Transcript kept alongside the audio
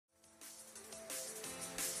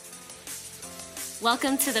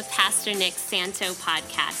Welcome to the Pastor Nick Santo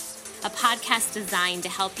podcast, a podcast designed to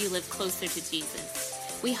help you live closer to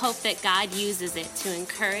Jesus. We hope that God uses it to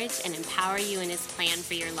encourage and empower you in his plan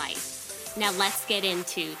for your life. Now let's get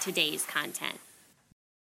into today's content.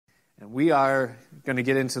 And we are going to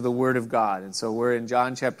get into the Word of God. And so we're in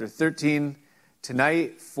John chapter 13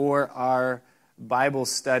 tonight for our Bible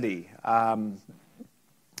study. We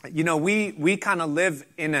kind of live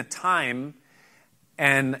in a time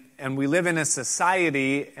and we live in a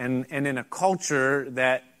society and in a culture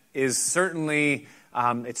that is certainly,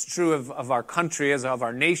 it's true of our country as of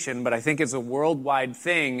our nation, but I think it's a worldwide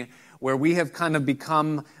thing where we have kind of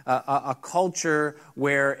become a culture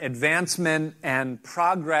where advancement and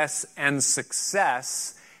progress and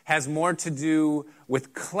success has more to do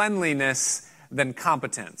with cleanliness than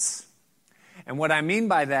competence. And what I mean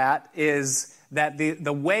by that is that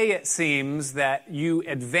the way it seems that you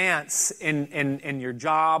advance in your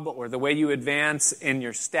job, or the way you advance in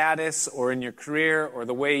your status or in your career, or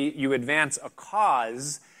the way you advance a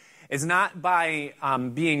cause is not by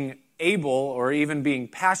being able or even being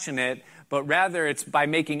passionate, but rather it's by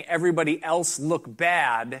making everybody else look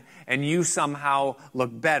bad and you somehow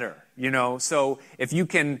look better. So if you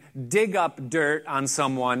can dig up dirt on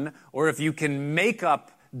someone, or if you can make up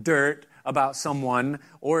dirt about someone,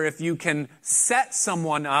 or if you can set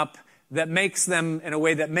someone up that makes them in a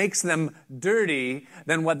way that makes them dirty,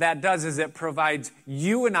 then what that does is it provides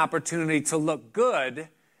you an opportunity to look good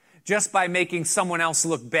just by making someone else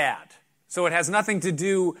look bad. So it has nothing to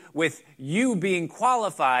do with you being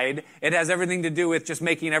qualified. It has everything to do with just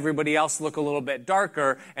making everybody else look a little bit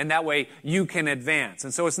darker, and that way you can advance.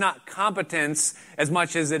 And so it's not competence as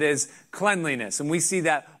much as it is cleanliness. And we see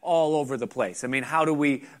that all over the place. I mean, how do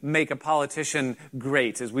we make a politician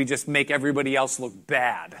great? Is we just make everybody else look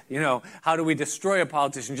bad. How do we destroy a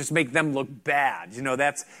politician? Just make them look bad.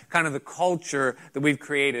 That's kind of the culture that we've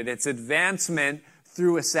created. It's advancement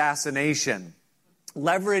through assassination.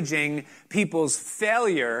 Leveraging people's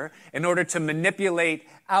failure in order to manipulate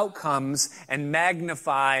outcomes and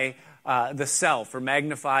magnify the self, or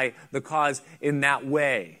magnify the cause in that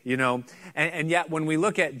way, And yet when we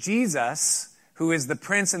look at Jesus, who is the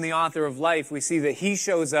Prince and the author of life, we see that he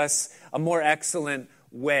shows us a more excellent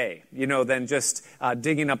way, than just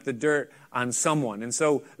digging up the dirt on someone. And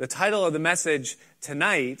so the title of the message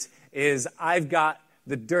tonight is, I've Got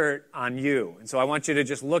the Dirt on You. And so I want you to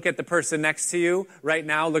just look at the person next to you right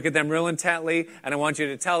now, look at them real intently, and I want you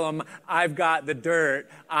to tell them, I've got the dirt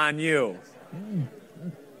on you.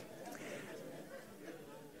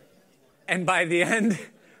 And by the end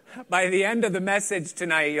of the message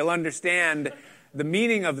tonight, you'll understand the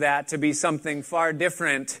meaning of that to be something far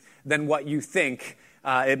different than what you think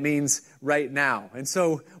it means right now. And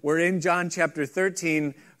so we're in John chapter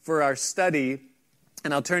 13 for our study,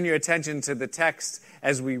 and I'll turn your attention to the text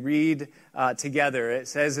as we read together. It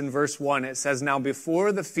says in verse 1, it says, "Now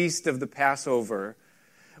before the feast of the Passover,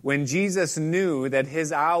 when Jesus knew that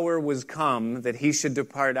his hour was come, that he should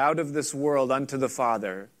depart out of this world unto the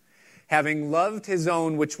Father, having loved his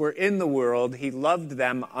own which were in the world, he loved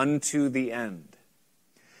them unto the end.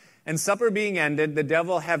 And supper being ended, the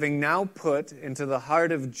devil having now put into the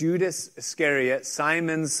heart of Judas Iscariot,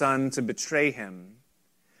 Simon's son, to betray him,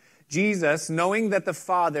 Jesus, knowing that the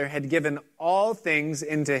Father had given all things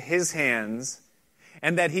into his hands,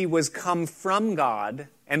 and that he was come from God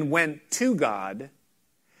and went to God,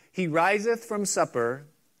 he riseth from supper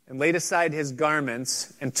and laid aside his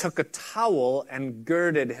garments and took a towel and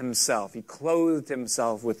girded himself." He clothed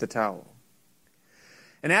himself with the towel.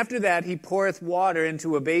 "And after that he poureth water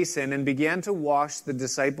into a basin and began to wash the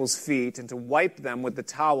disciples' feet and to wipe them with the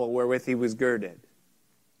towel wherewith he was girded.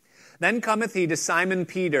 Then cometh he to Simon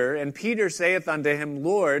Peter, and Peter saith unto him,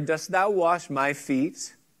 Lord, dost thou wash my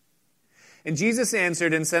feet? And Jesus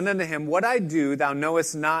answered and said unto him, What I do thou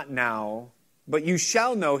knowest not now, but you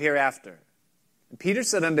shall know hereafter. And Peter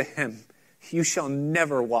said unto him, You shall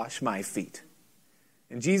never wash my feet.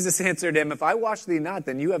 And Jesus answered him, If I wash thee not,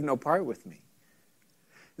 then you have no part with me.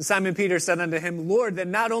 And Simon Peter said unto him, Lord, then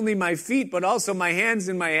not only my feet, but also my hands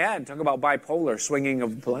and my head. Talk about bipolar, swinging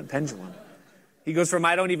of pendulum. He goes from,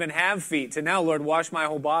 I don't even have feet, to now, Lord, wash my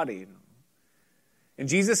whole body. And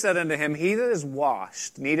Jesus said unto him, He that is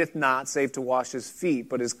washed needeth not save to wash his feet,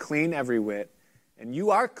 but is clean every whit. And you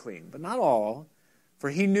are clean, but not all. For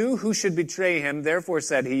he knew who should betray him. Therefore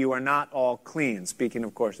said he, You are not all clean. Speaking,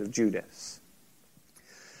 of course, of Judas.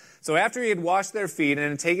 So after he had washed their feet and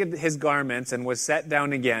had taken his garments and was set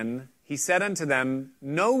down again, he said unto them,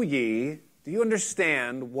 Know ye, do you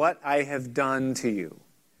understand what I have done to you?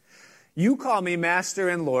 You call me Master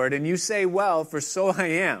and Lord, and you say, Well, for so I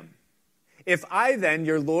am. If I then,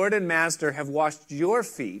 your Lord and Master, have washed your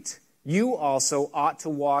feet, you also ought to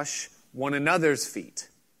wash one another's feet.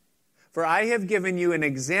 For I have given you an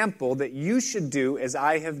example that you should do as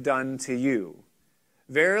I have done to you.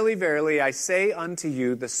 Verily, verily, I say unto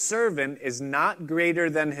you, the servant is not greater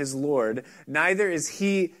than his Lord, neither is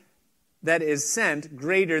he that is sent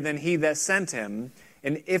greater than he that sent him.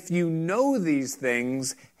 And if you know these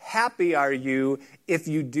things, happy are you if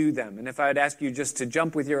you do them. And if I would ask you just to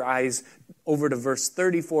jump with your eyes over to verse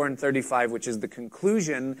 34 and 35, which is the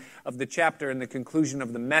conclusion of the chapter and the conclusion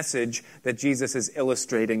of the message that Jesus is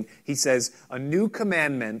illustrating. He says, a new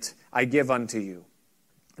commandment I give unto you,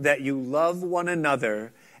 that you love one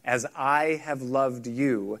another as I have loved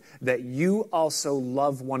you, that you also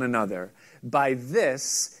love one another. By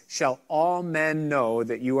this shall all men know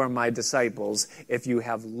that you are my disciples, if you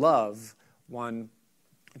have love one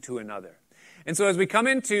to another. And so as we come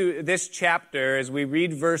into this chapter, as we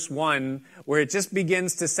read verse 1, where it just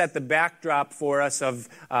begins to set the backdrop for us of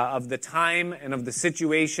the time and of the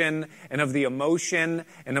situation and of the emotion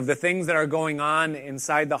and of the things that are going on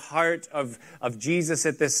inside the heart of Jesus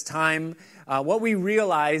at this time, what we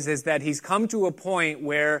realize is that he's come to a point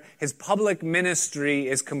where his public ministry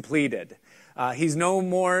is completed. He's no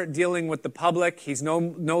more dealing with the public. He's no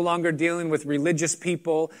longer dealing with religious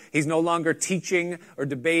people. He's no longer teaching or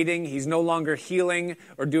debating. He's no longer healing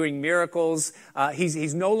or doing miracles.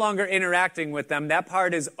 He's no longer interacting with them. That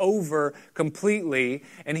part is over completely.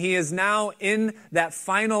 And he is now in that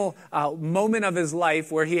final moment of his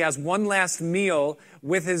life where he has one last meal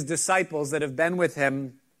with his disciples that have been with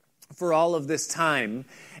him for all of this time.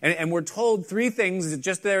 And we're told three things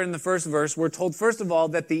just there in the first verse. We're told, first of all,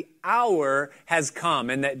 that the hour has come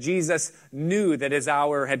and that Jesus knew that his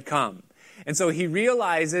hour had come. And so he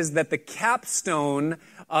realizes that the capstone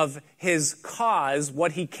of his cause,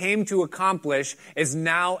 what he came to accomplish, is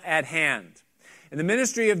now at hand. And the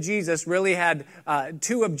ministry of Jesus really had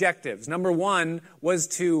two objectives. Number one was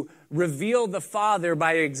to reveal the Father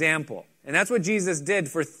by example. And that's what Jesus did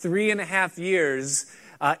for 3.5 years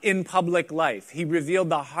in public life. He revealed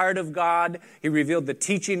the heart of God. He revealed the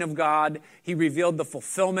teaching of God. He revealed the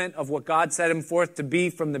fulfillment of what God set him forth to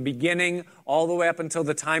be from the beginning all the way up until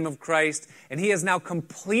the time of Christ. And he has now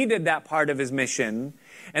completed that part of his mission.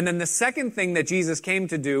 And then the second thing that Jesus came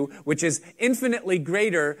to do, which is infinitely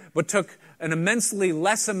greater but took an immensely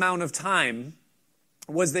less amount of time,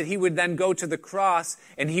 was that he would then go to the cross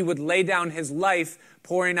and he would lay down his life,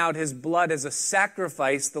 pouring out his blood as a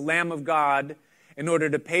sacrifice, the Lamb of God, in order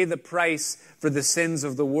to pay the price for the sins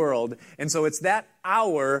of the world. And so it's that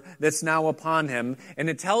hour that's now upon him, and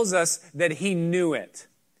it tells us that he knew it.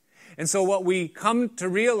 And so what we come to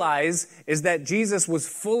realize is that Jesus was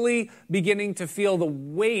fully beginning to feel the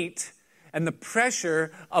weight and the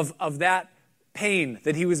pressure of that pain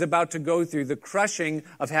that he was about to go through, the crushing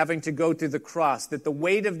of having to go through the cross, that the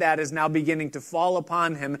weight of that is now beginning to fall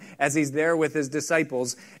upon him as he's there with his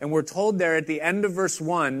disciples. And we're told there at the end of verse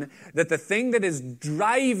 1 that the thing that is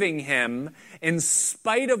driving him, in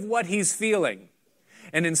spite of what he's feeling,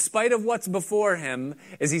 and in spite of what's before him,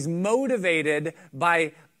 is he's motivated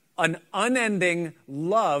by an unending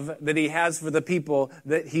love that he has for the people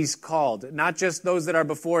that he's called. Not just those that are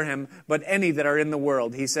before him, but any that are in the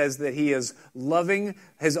world. He says that he is loving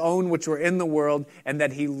his own which were in the world, and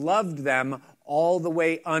that he loved them all the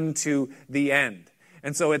way unto the end.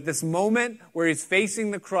 And so at this moment where he's facing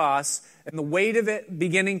the cross and the weight of it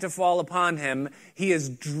beginning to fall upon him, he is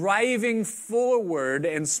driving forward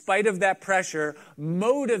in spite of that pressure,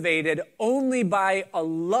 motivated only by a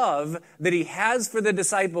love that he has for the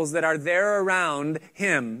disciples that are there around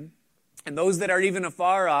him, and those that are even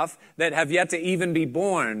afar off, that have yet to even be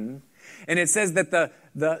born. And it says that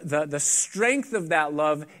the strength of that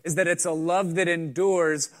love is that it's a love that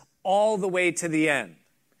endures all the way to the end.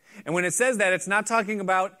 And when it says that, it's not talking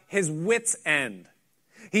about his wit's end.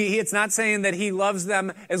 It's not saying that he loves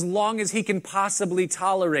them as long as he can possibly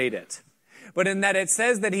tolerate it. But in that it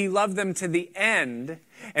says that he loved them to the end,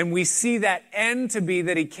 and we see that end to be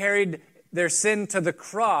that he carried their sin to the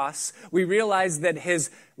cross. We realize that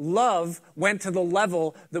his love went to the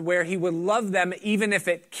level that where he would love them even if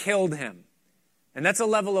it killed him. And that's a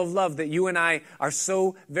level of love that you and I are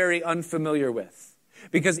so very unfamiliar with.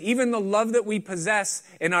 Because even the love that we possess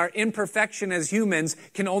in our imperfection as humans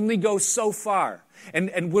can only go so far.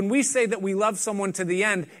 And when we say that we love someone to the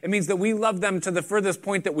end, it means that we love them to the furthest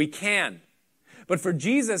point that we can. But for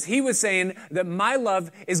Jesus, he was saying that my love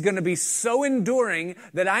is going to be so enduring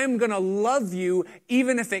that I am going to love you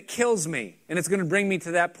even if it kills me. And it's going to bring me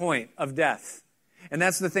to that point of death. And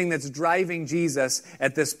that's the thing that's driving Jesus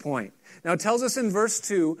at this point. Now it tells us in verse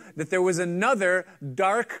 2 that there was another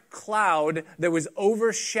dark cloud that was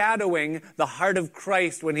overshadowing the heart of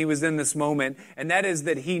Christ when he was in this moment. And that is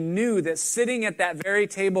that he knew that sitting at that very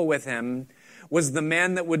table with him was the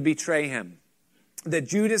man that would betray him. That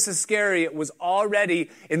Judas Iscariot was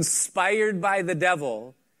already inspired by the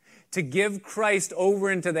devil to give Christ over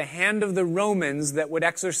into the hand of the Romans that would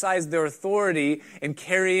exercise their authority in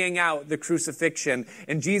carrying out the crucifixion.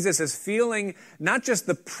 And Jesus is feeling not just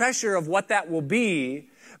the pressure of what that will be,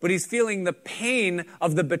 but he's feeling the pain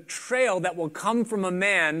of the betrayal that will come from a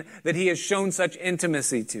man that he has shown such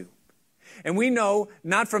intimacy to. And we know,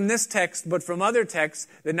 not from this text, but from other texts,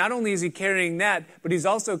 that not only is he carrying that, but he's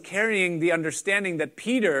also carrying the understanding that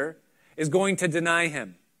Peter is going to deny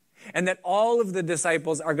him. And that all of the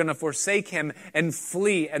disciples are going to forsake him and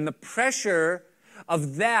flee. And the pressure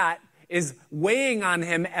of that is weighing on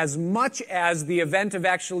him as much as the event of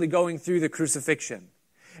actually going through the crucifixion.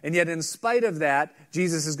 And yet, in spite of that,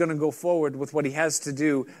 Jesus is going to go forward with what he has to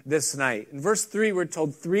do this night. In verse 3, we're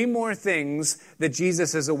told 3 more things that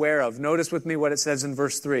Jesus is aware of. Notice with me what it says in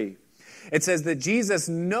verse 3. It says that Jesus,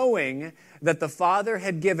 knowing that the Father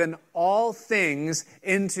had given all things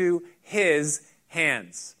into his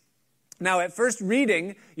hands. Now, at first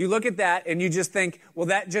reading, you look at that and you just think, well,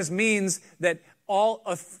 that just means that all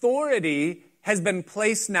authority has been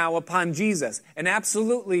placed now upon Jesus. And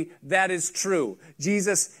absolutely, that is true.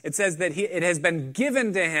 Jesus, it says that it has been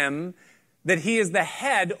given to him that he is the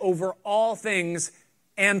head over all things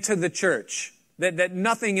and to the church. That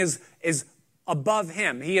nothing is above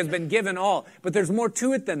him. He has been given all. But there's more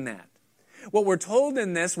to it than that. What we're told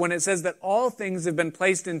in this, when it says that all things have been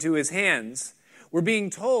placed into his hands, we're being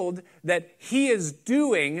told that he is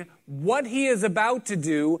doing what he is about to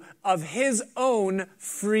do of his own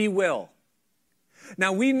free will.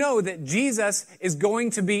 Now, we know that Jesus is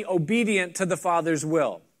going to be obedient to the Father's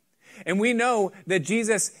will. And we know that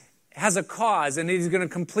Jesus has a cause and he's going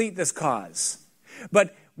to complete this cause.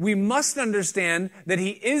 But we must understand that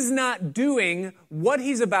he is not doing what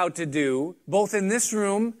he's about to do, both in this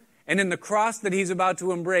room and in the cross that he's about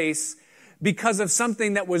to embrace, because of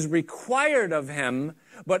something that was required of him,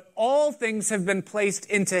 but all things have been placed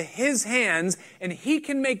into his hands, and he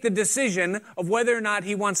can make the decision of whether or not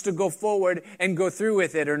he wants to go forward and go through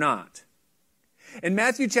with it or not. In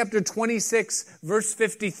Matthew chapter 26, verse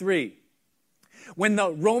 53, when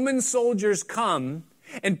the Roman soldiers come,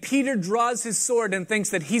 and Peter draws his sword and thinks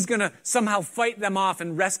that he's going to somehow fight them off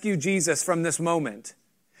and rescue Jesus from this moment,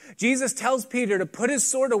 Jesus tells Peter to put his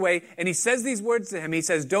sword away, and he says these words to him. He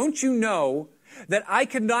says, "Don't you know that I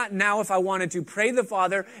could not now, if I wanted to, pray the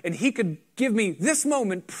Father, and he could give me this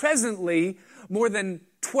moment, presently, more than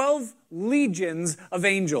 12 legions of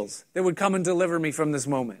angels that would come and deliver me from this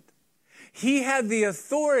moment." He had the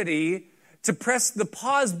authority to press the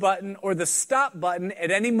pause button or the stop button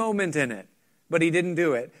at any moment in it. But he didn't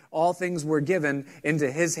do it. All things were given into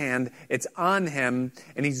his hand. It's on him,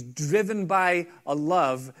 and he's driven by a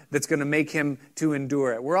love that's going to make him to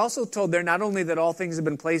endure it. We're also told there not only that all things have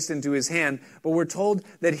been placed into his hand, but we're told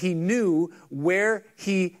that he knew where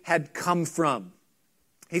he had come from.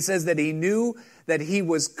 He says that he knew that he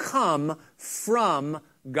was come from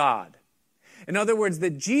God. In other words,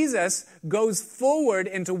 that Jesus goes forward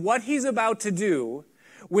into what he's about to do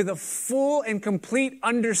with a full and complete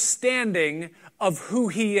understanding of who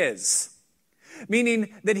he is.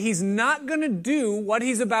 Meaning that he's not going to do what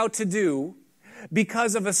he's about to do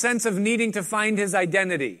because of a sense of needing to find his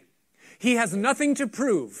identity. He has nothing to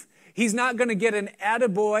prove. He's not going to get an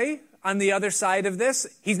attaboy on the other side of this.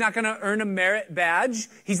 He's not going to earn a merit badge.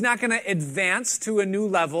 He's not going to advance to a new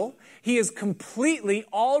level. He is completely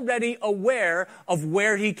already aware of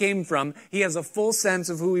where he came from. He has a full sense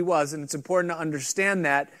of who he was, and it's important to understand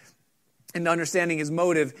that and understanding his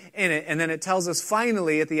motive in it. And then it tells us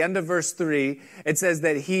finally at the end of verse 3, it says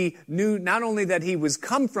that he knew not only that he was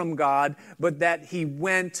come from God, but that he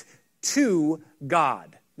went to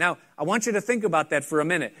God. Now, I want you to think about that for a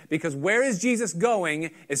minute, because where is Jesus going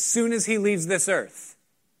as soon as he leaves this earth?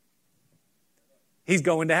 He's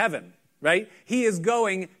going to heaven. Right? He is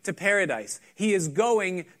going to paradise. He is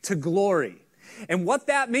going to glory. And what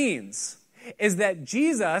that means is that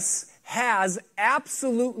Jesus has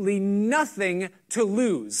absolutely nothing to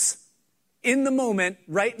lose in the moment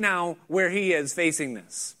right now where he is facing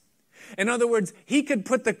this. In other words, he could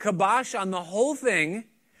put the kibosh on the whole thing.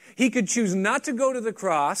 He could choose not to go to the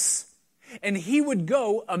cross, and he would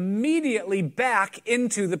go immediately back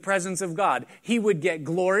into the presence of God. He would get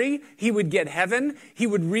glory. He would get heaven. He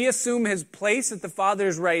would reassume his place at the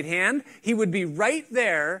Father's right hand. He would be right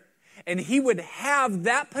there, and he would have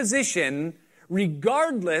that position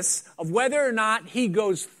regardless of whether or not he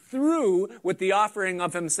goes through with the offering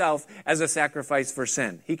of himself as a sacrifice for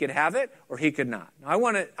sin. He could have it or he could not. Now,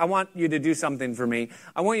 I want you to do something for me.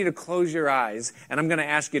 I want you to close your eyes, and I'm going to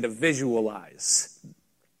ask you to visualize.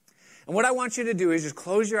 And what I want you to do is just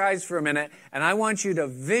close your eyes for a minute, and I want you to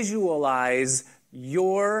visualize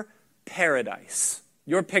your paradise,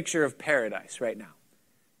 your picture of paradise right now.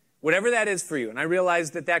 Whatever that is for you. And I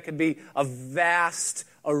realize that that could be a vast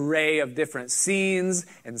array of different scenes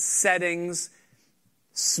and settings,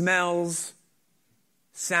 smells,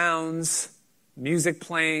 sounds, music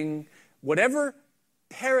playing. Whatever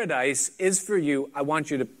paradise is for you, I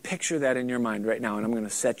want you to picture that in your mind right now, and I'm going to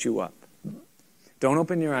set you up. Don't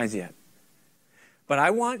open your eyes yet. But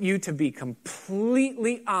I want you to be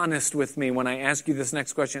completely honest with me when I ask you this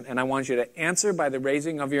next question, and I want you to answer by the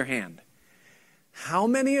raising of your hand. How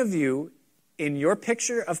many of you, in your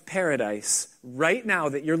picture of paradise, right now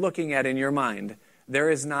that you're looking at in your mind, there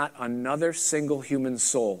is not another single human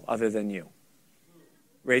soul other than you?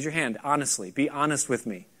 Raise your hand, honestly. Be honest with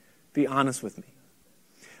me. Be honest with me.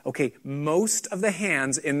 Okay, most of the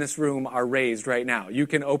hands in this room are raised right now. You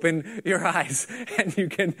can open your eyes and you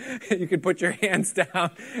can put your hands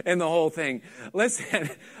down and the whole thing.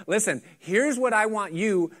 Listen, here's what I want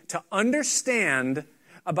you to understand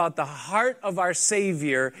about the heart of our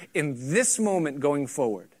Savior in this moment going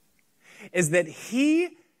forward, is that he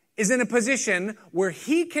is in a position where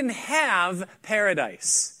he can have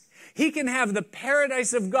paradise. He can have the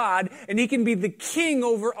paradise of God, and he can be the king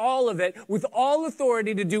over all of it with all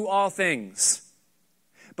authority to do all things.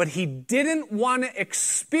 But he didn't want to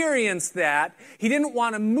experience that. He didn't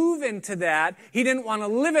want to move into that. He didn't want to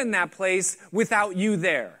live in that place without you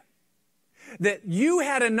there. That you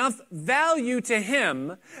had enough value to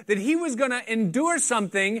him that he was going to endure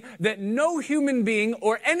something that no human being,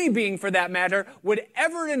 or any being for that matter, would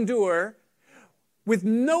ever endure, with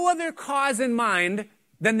no other cause in mind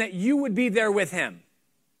than that you would be there with him.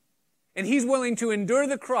 And he's willing to endure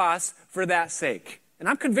the cross for that sake. And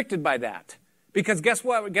I'm convicted by that. Because guess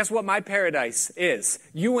what? Guess what my paradise is?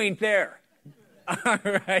 You ain't there. All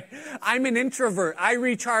right. I'm an introvert. I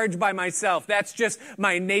recharge by myself. That's just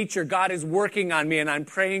my nature. God is working on me and I'm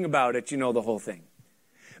praying about it. You know the whole thing.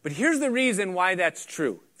 But here's the reason why that's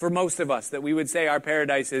true for most of us, that we would say our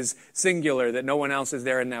paradise is singular, that no one else is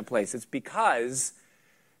there in that place. It's because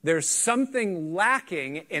there's something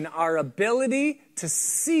lacking in our ability to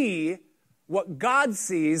see what God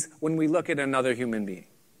sees when we look at another human being.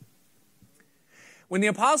 When the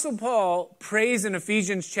Apostle Paul prays in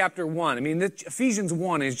Ephesians chapter 1, Ephesians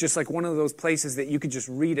 1 is just like one of those places that you could just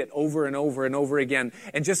read it over and over and over again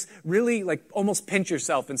and just really like almost pinch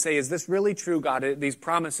yourself and say, is this really true, God? These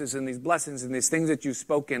promises and these blessings and these things that you've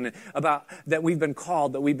spoken about, that we've been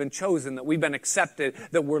called, that we've been chosen, that we've been accepted,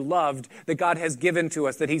 that we're loved, that God has given to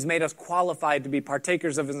us, that he's made us qualified to be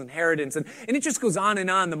partakers of his inheritance. And it just goes on and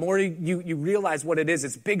on. The more you realize what it is,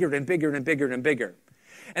 it's bigger and bigger and bigger and bigger.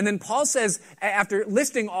 And then Paul says, after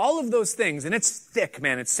listing all of those things, and it's thick,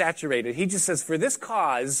 man, it's saturated, he just says, for this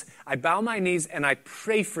cause, I bow my knees and I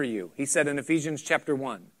pray for you, he said in Ephesians chapter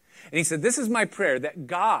 1. And he said, this is my prayer, that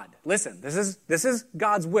God, listen, this is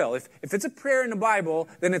God's will. If it's a prayer in the Bible,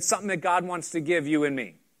 then it's something that God wants to give you and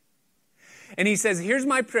me. And he says, here's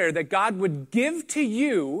my prayer, that God would give to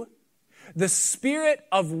you the spirit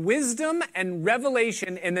of wisdom and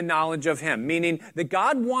revelation in the knowledge of him, meaning that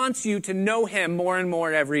God wants you to know him more and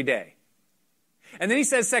more every day. And then he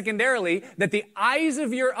says secondarily that the eyes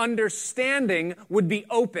of your understanding would be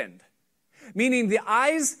opened, meaning the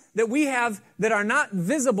eyes that we have that are not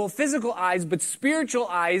visible, physical eyes, but spiritual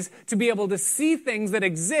eyes, to be able to see things that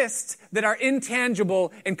exist that are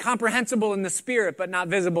intangible and comprehensible in the spirit, but not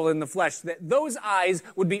visible in the flesh. That those eyes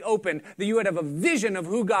would be opened, that you would have a vision of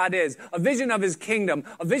who God is, a vision of his kingdom,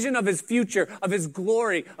 a vision of his future, of his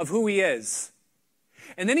glory, of who he is.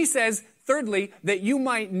 And then he says, thirdly, that you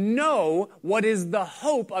might know what is the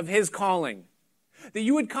hope of his calling. That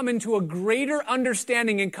you would come into a greater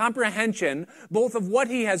understanding and comprehension, both of what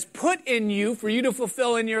he has put in you for you to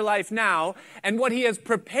fulfill in your life now, and what he has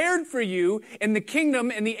prepared for you in the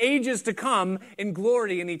kingdom and the ages to come in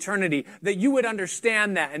glory and eternity. That you would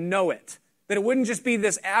understand that and know it. That it wouldn't just be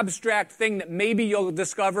this abstract thing that maybe you'll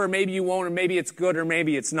discover, or maybe you won't, or maybe it's good, or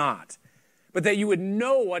maybe it's not. But that you would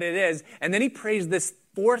know what it is. And then he prays this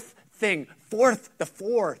fourth thing.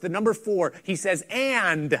 The number 4. He says,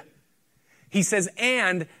 and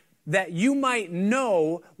that you might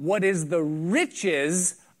know what is the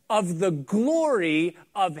riches of the glory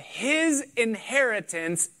of his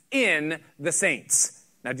inheritance in the saints.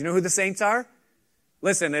 Now, do you know who the saints are?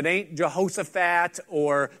 Listen, it ain't Jehoshaphat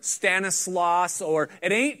or Stanislaus, or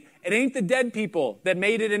it ain't the dead people that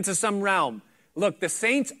made it into some realm. Look, the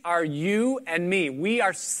saints are you and me. We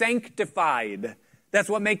are sanctified. That's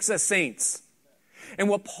what makes us saints. And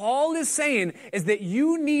what Paul is saying is that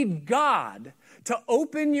you need God to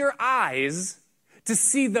open your eyes to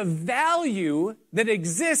see the value that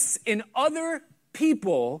exists in other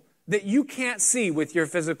people that you can't see with your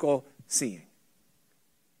physical seeing.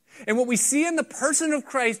 And what we see in the person of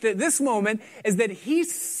Christ at this moment is that he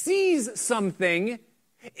sees something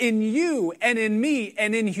in you and in me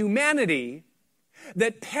and in humanity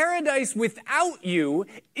that paradise without you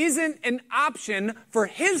isn't an option for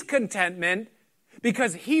his contentment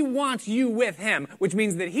because he wants you with him, which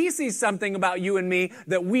means that he sees something about you and me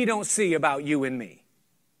that we don't see about you and me.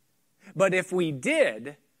 But if we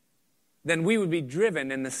did, then we would be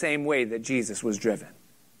driven in the same way that Jesus was driven.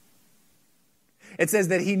 It says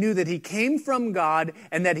that he knew that he came from God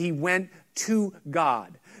and that he went to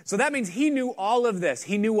God. So that means he knew all of this.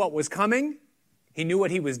 He knew what was coming. He knew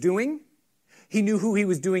what he was doing. He knew who he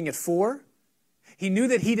was doing it for. He knew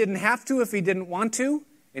that he didn't have to if he didn't want to.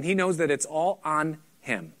 And he knows that it's all on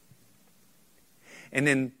him. And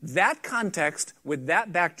in that context, with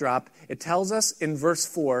that backdrop, it tells us in verse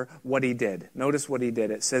 4 what he did. Notice what he did.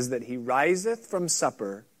 It says that he riseth from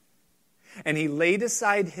supper, and he laid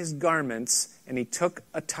aside his garments, and he took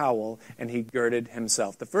a towel, and he girded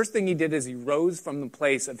himself. The first thing he did is he rose from the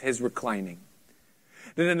place of his reclining.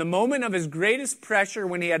 That in the moment of his greatest pressure,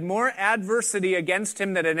 when he had more adversity against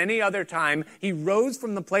him than at any other time, he rose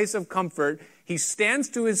from the place of comfort. He stands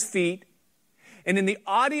to his feet, and in the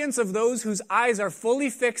audience of those whose eyes are fully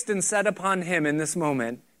fixed and set upon him in this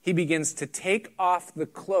moment, he begins to take off the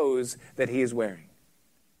clothes that he is wearing.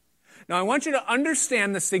 Now, I want you to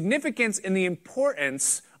understand the significance and the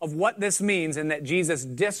importance of what this means and that Jesus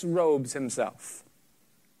disrobes himself.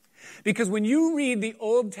 Because when you read the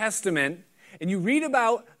Old Testament and you read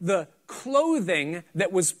about the clothing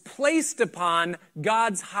that was placed upon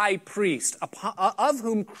God's high priest, of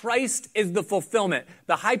whom Christ is the fulfillment.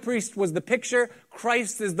 The high priest was the picture,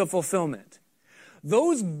 Christ is the fulfillment.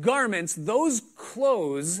 Those garments, those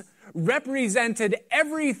clothes, represented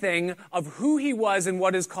everything of who he was and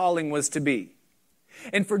what his calling was to be.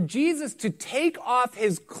 And for Jesus to take off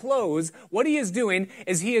his clothes, what he is doing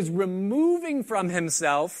is he is removing from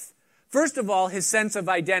himself, first of all, his sense of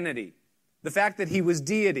identity, the fact that he was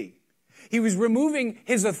deity. He was removing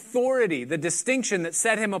his authority, the distinction that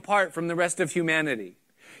set him apart from the rest of humanity.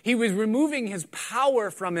 He was removing his power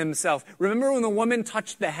from himself. Remember when the woman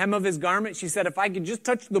touched the hem of his garment? She said, if I could just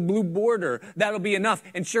touch the blue border, that'll be enough.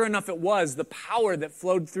 And sure enough, it was the power that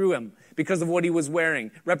flowed through him because of what he was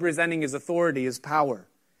wearing, representing his authority, his power.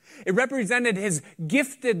 It represented his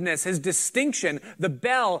giftedness, his distinction, the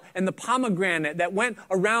bell and the pomegranate that went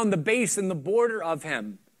around the base and the border of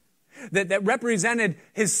him. That represented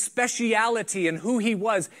his speciality and who he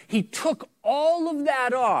was. He took all of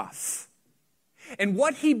that off. And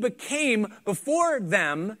what he became before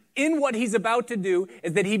them in what he's about to do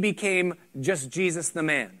is that he became just Jesus the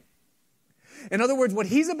man. In other words, what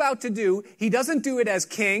he's about to do, he doesn't do it as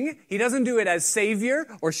king. He doesn't do it as savior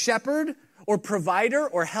or shepherd or provider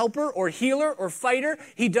or helper or healer or fighter.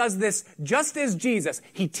 He does this just as Jesus.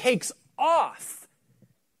 He takes off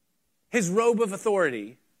his robe of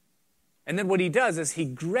authority. And then what he does is he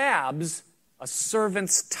grabs a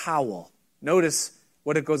servant's towel. Notice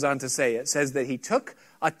what it goes on to say. It says that he took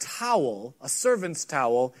a towel, a servant's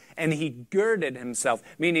towel, and he girded himself,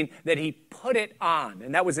 meaning that he put it on,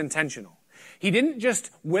 and that was intentional. He didn't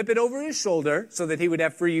just whip it over his shoulder so that he would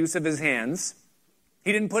have free use of his hands.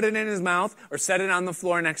 He didn't put it in his mouth or set it on the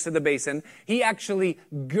floor next to the basin. He actually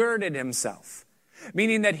girded himself.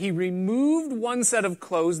 Meaning that he removed one set of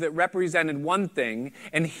clothes that represented one thing,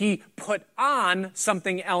 and he put on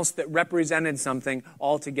something else that represented something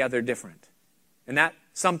altogether different. And that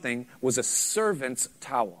something was a servant's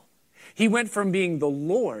towel. He went from being the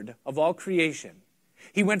Lord of all creation.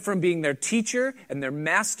 He went from being their teacher and their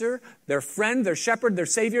master, their friend, their shepherd, their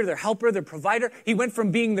savior, their helper, their provider. He went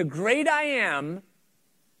from being the great I am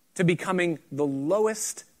to becoming the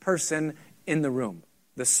lowest person in the room.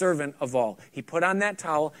 The servant of all. He put on that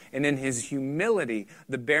towel, and in his humility,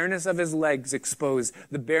 the bareness of his legs exposed,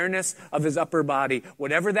 the bareness of his upper body,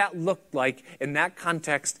 whatever that looked like in that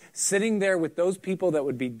context, sitting there with those people that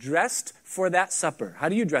would be dressed for that supper. How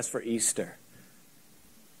do you dress for Easter?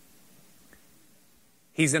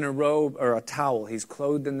 He's in a robe or a towel. He's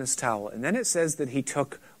clothed in this towel. And then it says that he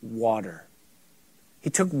took water. He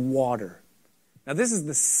took water. Now this is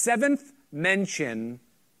the 7th mention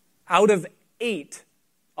out of 8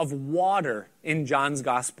 of water in John's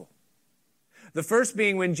gospel. The first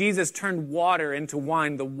being when Jesus turned water into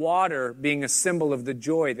wine, the water being a symbol of the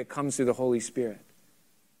joy that comes through the Holy Spirit.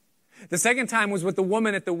 The second time was with the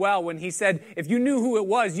woman at the well when he said, if you knew who it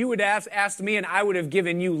was, you would have asked me and I would have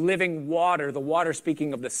given you living water. The water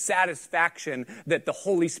speaking of the satisfaction that the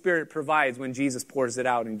Holy Spirit provides when Jesus pours it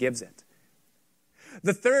out and gives it.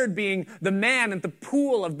 The third being the man at the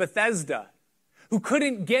pool of Bethesda, who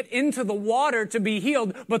couldn't get into the water to be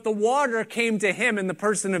healed, but the water came to him in the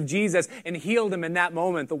person of Jesus and healed him in that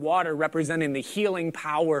moment, the water representing the healing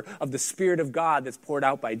power of the Spirit of God that's poured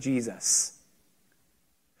out by Jesus.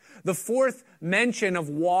 The fourth mention of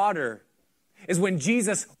water is when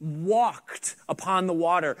Jesus walked upon the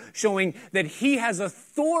water, showing that he has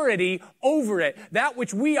authority over it. That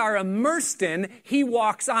which we are immersed in, he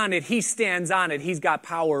walks on it, he stands on it, he's got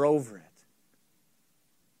power over it.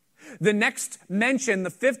 The next mention,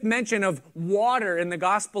 the fifth mention of water in the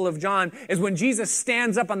Gospel of John is when Jesus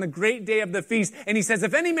stands up on the great day of the feast and he says,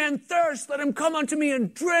 if any man thirst, let him come unto me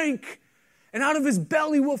and drink. And out of his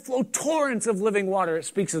belly will flow torrents of living water. It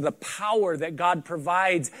speaks of the power that God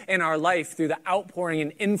provides in our life through the outpouring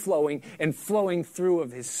and inflowing and flowing through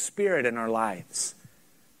of his Spirit in our lives.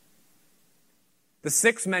 The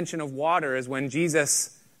sixth mention of water is when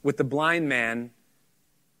Jesus, with the blind man,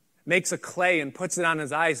 makes a clay and puts it on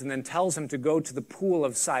his eyes and then tells him to go to the pool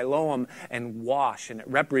of Siloam and wash. And it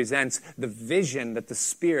represents the vision that the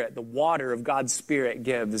Spirit, the water of God's Spirit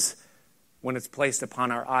gives when it's placed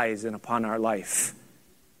upon our eyes and upon our life.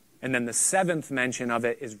 And then the seventh mention of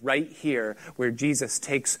it is right here where Jesus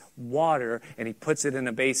takes water and he puts it in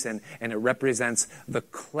a basin and it represents the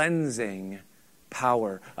cleansing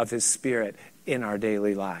power of his Spirit in our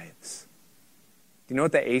daily lives. Do you know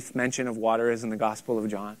what the eighth mention of water is in the Gospel of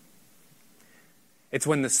John? It's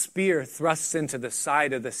when the spear thrusts into the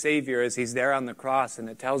side of the Savior as he's there on the cross, and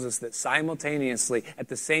it tells us that simultaneously, at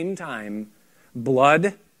the same time,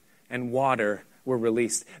 blood and water were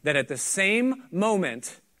released. That at the same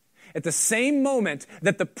moment that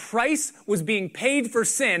the price was being paid for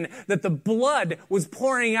sin, that the blood was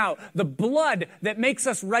pouring out, the blood that makes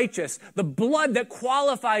us righteous, the blood that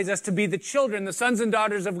qualifies us to be the children, the sons and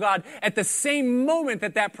daughters of God, at the same moment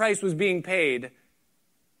that that price was being paid,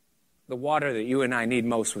 the water that you and I need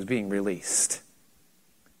most was being released.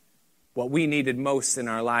 What we needed most in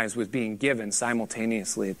our lives was being given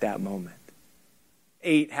simultaneously at that moment.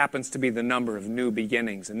 8 happens to be the number of new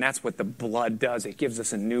beginnings, and that's what the blood does. It gives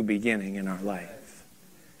us a new beginning in our life.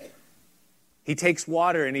 He takes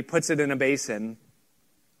water and he puts it in a basin.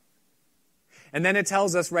 And then it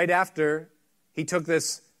tells us right after he took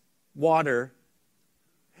this water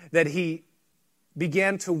that he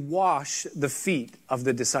began to wash the feet of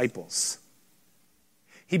the disciples.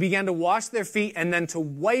 He began to wash their feet and then to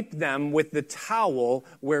wipe them with the towel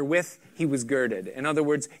wherewith he was girded. In other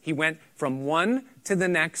words, he went from one to the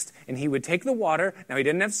next, and he would take the water. Now, he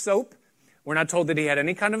didn't have soap. We're not told that he had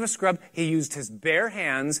any kind of a scrub. He used his bare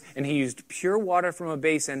hands, and he used pure water from a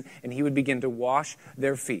basin, and he would begin to wash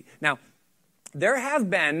their feet. Now, there have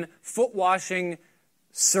been foot washing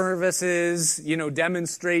services,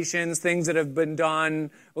 demonstrations, things that have been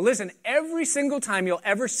done. Well, listen, every single time you'll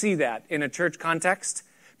ever see that in a church context,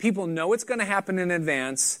 people know it's going to happen in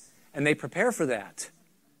advance, and they prepare for that,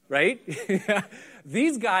 right?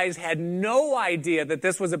 These guys had no idea that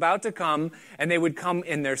this was about to come, and they would come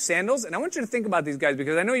in their sandals. And I want you to think about these guys,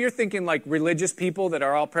 because I know you're thinking like religious people that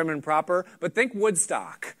are all prim and proper, but think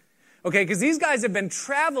Woodstock, okay? Because these guys have been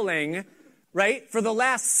traveling, right? For the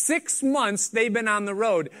last 6 months, they've been on the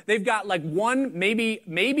road. They've got like one, maybe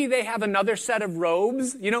they have another set of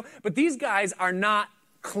robes, but these guys are not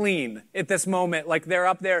clean at this moment, like they're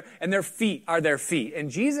up there and their feet are their feet.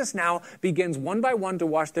 And Jesus now begins one by one to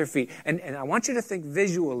wash their feet. And I want you to think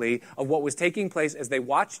visually of what was taking place as they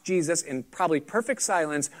watched Jesus in probably perfect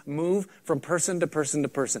silence move from person to person to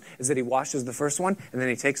person. Is that he washes the first one, and then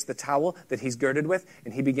he takes the towel that he's girded with,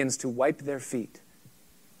 and he begins to wipe their feet.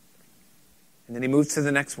 And then he moves to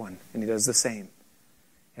the next one, and he does the same.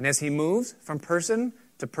 And as he moves from person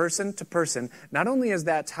to person to person, not only is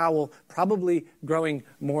that towel probably growing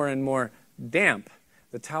more and more damp,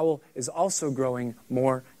 the towel is also growing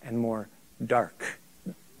more and more dark.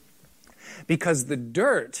 Because the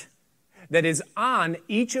dirt that is on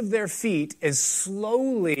each of their feet is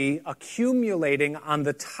slowly accumulating on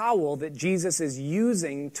the towel that Jesus is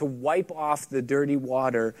using to wipe off the dirty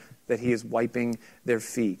water that he is wiping their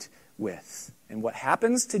feet with. And what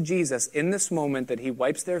happens to Jesus in this moment that he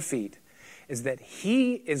wipes their feet is that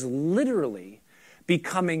he is literally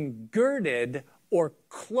becoming girded or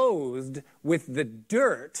clothed with the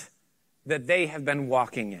dirt that they have been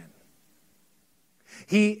walking in.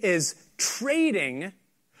 He is trading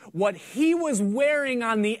what he was wearing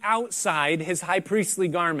on the outside, his high priestly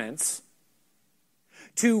garments,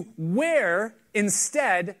 to wear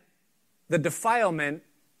instead the defilement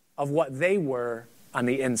of what they were on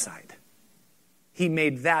the inside. He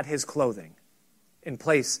made that his clothing in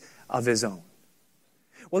place of his own.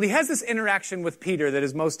 Well, he has this interaction with Peter that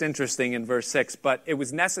is most interesting in verse 6, but it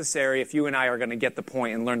was necessary if you and I are going to get the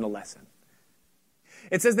point and learn the lesson.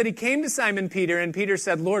 It says that he came to Simon Peter, and Peter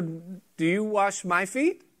said, Lord, do you wash my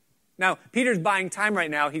feet? Now, Peter's buying time right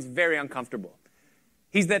now. He's very uncomfortable.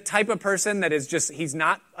 He's that type of person that is just, he's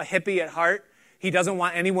not a hippie at heart. He doesn't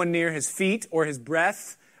want anyone near his feet or his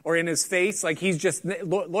breath or in his face. Like he's just,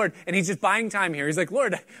 Lord, and he's just buying time here. He's like,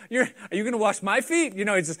 Lord, are you going to wash my feet? You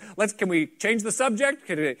know, it's just, can we change the subject?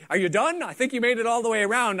 Are you done? I think you made it all the way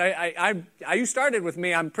around. You started with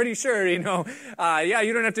me. I'm pretty sure, you don't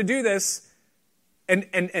have to do this.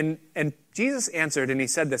 And Jesus answered, and he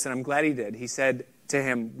said this, and I'm glad he did. He said to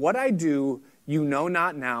him, what I do, you know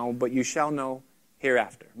not now, but you shall know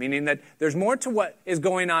hereafter. Meaning that there's more to what is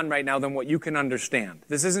going on right now than what you can understand.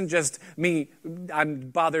 This isn't just me,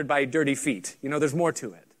 I'm bothered by dirty feet. There's more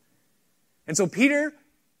to it. And so Peter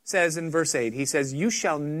says in verse 8, he says, you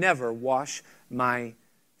shall never wash my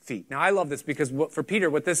feet. Now I love this because for Peter,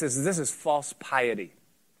 what this is false piety.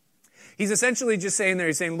 He's essentially just saying there,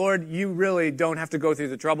 he's saying, Lord, you really don't have to go through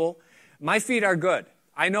the trouble. My feet are good.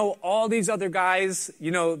 I know all these other guys,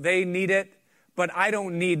 they need it, but I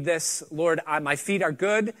don't need this. Lord, my feet are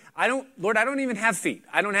good. Lord, I don't even have feet.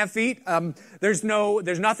 I don't have feet. There's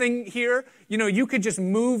nothing here. You could just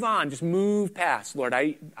move on, just move past. Lord,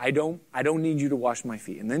 I don't need you to wash my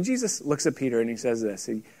feet. And then Jesus looks at Peter and he says this.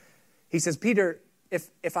 He says, Peter,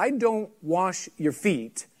 if I don't wash your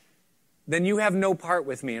feet, then you have no part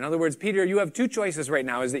with me. In other words, Peter, you have two choices right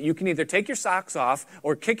now, is that you can either take your socks off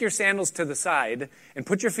or kick your sandals to the side and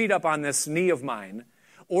put your feet up on this knee of mine,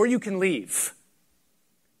 or you can leave.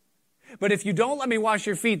 But if you don't let me wash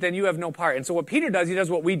your feet, then you have no part. And so what Peter does, he does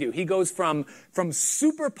what we do. He goes from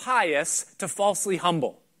super pious to falsely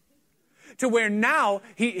humble. To where now,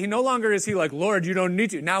 he no longer is he like, Lord, you don't need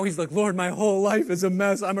to. Now he's like, Lord, my whole life is a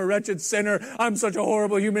mess. I'm a wretched sinner. I'm such a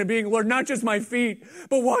horrible human being. Lord, not just my feet,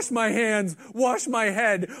 but wash my hands, wash my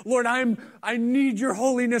head. Lord, I need your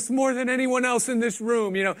holiness more than anyone else in this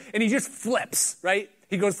room, And he just flips, right?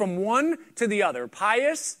 He goes from one to the other,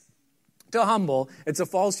 pious to humble. It's a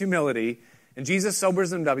false humility. And Jesus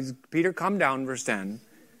sobers them up. Peter, come down, verse 10.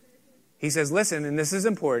 He says, listen, and this is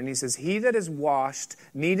important. He says, he that is washed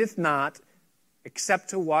needeth not except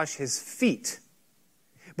to wash his feet,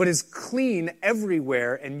 but is clean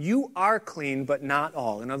everywhere, and you are clean, but not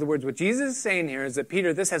all. In other words, what Jesus is saying here is that,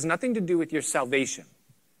 Peter, this has nothing to do with your salvation.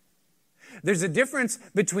 There's a difference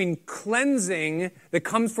between cleansing that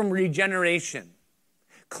comes from regeneration,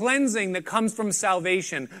 cleansing that comes from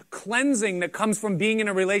salvation, cleansing that comes from being in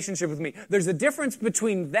a relationship with me. There's a difference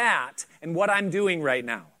between that and what I'm doing right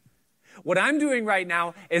now. What I'm doing right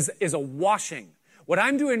now is a washing. What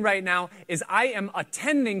I'm doing right now is I am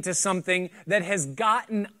attending to something that has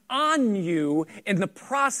gotten on you in the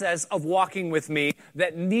process of walking with me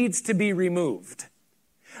that needs to be removed.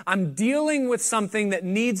 I'm dealing with something that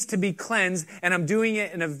needs to be cleansed, and I'm doing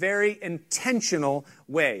it in a very intentional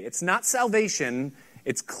way. It's not salvation,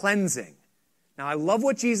 it's cleansing. Now, I love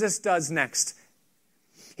what Jesus does next.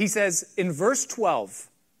 He says in verse 12,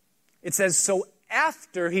 it says, so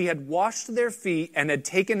after he had washed their feet and had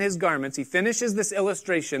taken his garments, he finishes this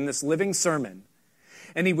illustration, this living sermon.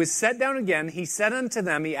 And he was set down again. He said unto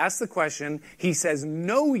them, he asked the question, he says,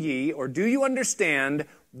 know ye, or do you understand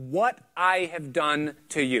what I have done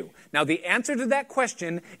to you? Now, the answer to that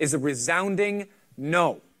question is a resounding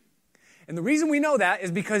no. And the reason we know that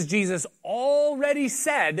is because Jesus already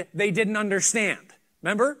said they didn't understand.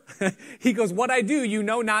 Remember? He goes, what I do, you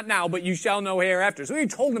know not now, but you shall know hereafter. So he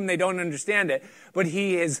told them they don't understand it, but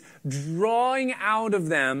he is drawing out of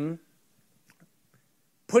them,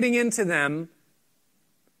 putting into them,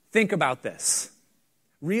 think about this.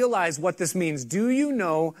 Realize what this means. Do you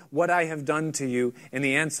know what I have done to you? And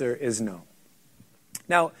the answer is no.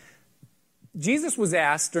 Now, Jesus was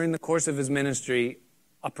asked during the course of his ministry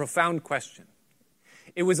a profound question.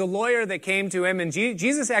 It was a lawyer that came to him, and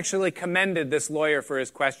Jesus actually commended this lawyer for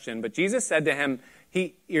his question. But Jesus said to him,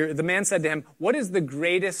 the man said to him, what is the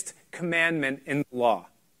greatest commandment in the law?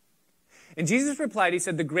 And Jesus replied, he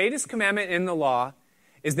said, the greatest commandment in the law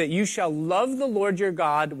is that you shall love the Lord your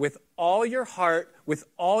God with all your heart, with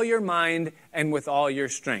all your mind, and with all your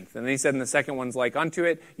strength. And then he said, and the second one's like unto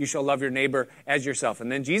it, you shall love your neighbor as yourself.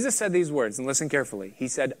 And then Jesus said these words, and listen carefully. He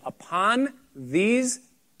said, upon these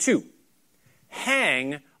two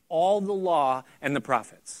hang all the law and the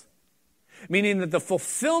prophets. Meaning that the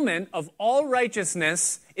fulfillment of all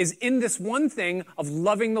righteousness is in this one thing of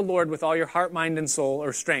loving the Lord with all your heart, mind, and soul,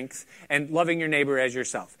 or strength, and loving your neighbor as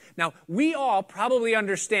yourself. Now, we all probably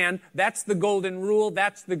understand that's the golden rule,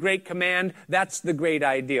 that's the great command, that's the great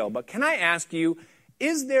ideal. But can I ask you,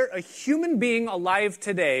 is there a human being alive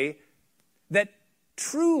today that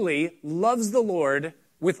truly loves the Lord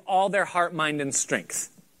with all their heart, mind, and strength?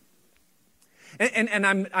 And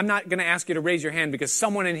I'm not going to ask you to raise your hand because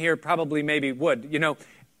someone in here probably maybe would,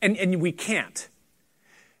 and we can't.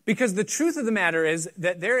 Because the truth of the matter is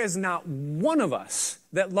that there is not one of us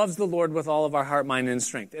that loves the Lord with all of our heart, mind, and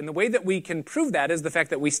strength. And the way that we can prove that is the fact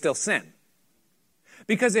that we still sin.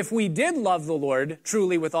 Because if we did love the Lord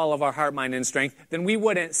truly with all of our heart, mind, and strength, then we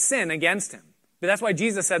wouldn't sin against him. But that's why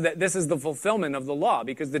Jesus said that this is the fulfillment of the law,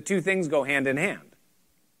 because the two things go hand in hand.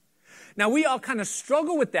 Now, we all kind of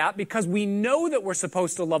struggle with that because we know that we're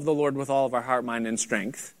supposed to love the Lord with all of our heart, mind, and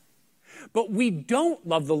strength. But we don't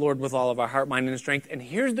love the Lord with all of our heart, mind, and strength. And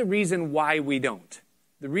here's the reason why we don't.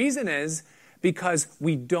 The reason is because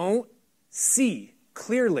we don't see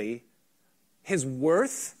clearly his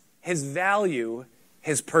worth, his value,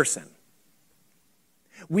 his person.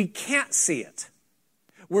 We can't see it.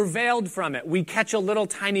 We're veiled from it. We catch a little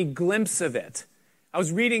tiny glimpse of it. I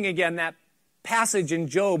was reading again that passage in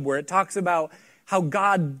Job where it talks about how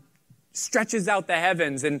God stretches out the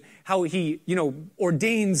heavens and how he,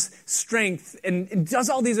 ordains strength and does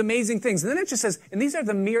all these amazing things. And then it just says, and these are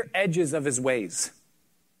the mere edges of his ways.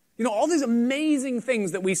 All these amazing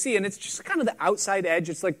things that we see, and it's just kind of the outside edge.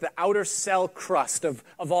 It's like the outer cell crust of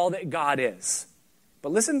all that God is.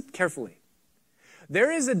 But listen carefully.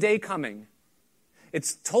 There is a day coming.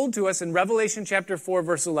 It's told to us in Revelation chapter 4,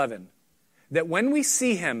 verse 11, that when we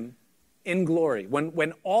see him in glory,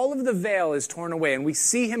 when all of the veil is torn away and we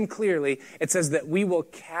see him clearly, it says that we will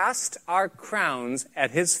cast our crowns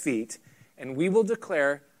at his feet and we will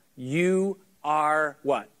declare, you are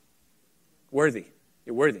what? Worthy.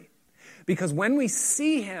 You're worthy. Because when we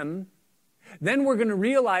see him, then we're going to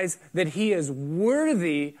realize that he is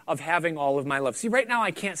worthy of having all of my love. See, right now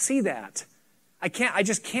I can't see that. I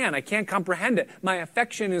can't comprehend it. My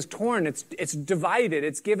affection is torn. It's divided.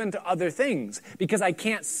 It's given to other things because I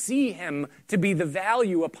can't see him to be the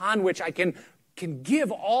value upon which I can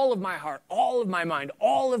give all of my heart, all of my mind,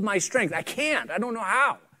 all of my strength. I can't. I don't know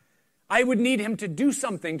how. I would need him to do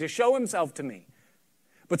something to show himself to me.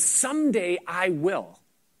 But someday I will.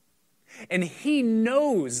 And he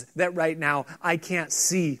knows that right now I can't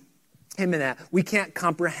see him in that. We can't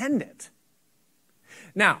comprehend it.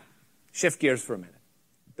 Now, shift gears for a minute.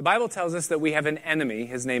 The Bible tells us that we have an enemy.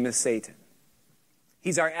 His name is Satan.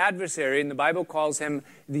 He's our adversary, and the Bible calls him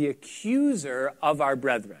the accuser of our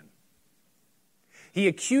brethren. He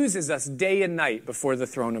accuses us day and night before the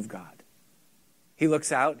throne of God. He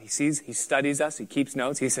looks out, he sees, he studies us, he keeps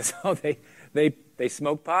notes. He says, oh, they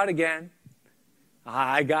smoke pot again.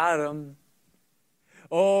 I got them.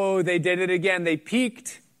 Oh, they did it again. They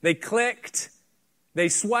peeked, they clicked, they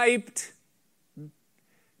swiped.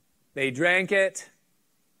 They drank it,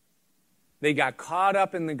 they got caught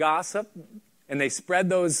up in the gossip, and they spread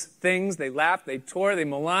those things, they laughed, they tore, they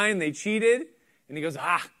maligned, they cheated, and he goes,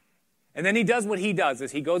 And then he does what he does,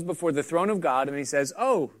 is he goes before the throne of God, and he says,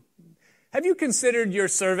 oh, have you considered your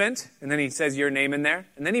servant? And then he says your name in there,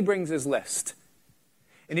 and then he brings his list.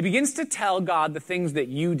 And he begins to tell God the things that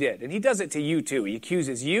you did, and he does it to you too. He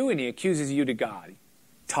accuses you, and he accuses you to God. He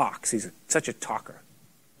talks, he's such a talker.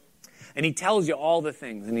 And he tells you all the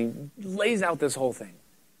things, and he lays out this whole thing.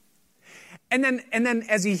 And then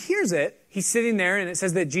as he hears it, he's sitting there, and it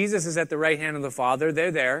says that Jesus is at the right hand of the Father.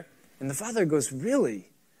 They're there. And the Father goes, really?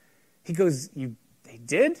 He goes, they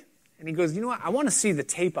did? And he goes, you know what? I want to see the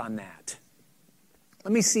tape on that.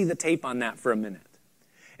 Let me see the tape on that for a minute.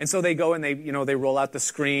 And so they go and they roll out the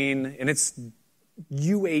screen, and it's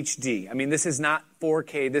UHD. I mean, this is not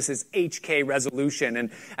 4K, this is HK resolution.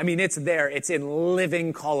 And I mean, it's there, it's in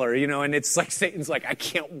living color, and it's like Satan's like, I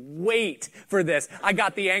can't wait for this. I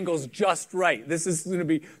got the angles just right. This is going to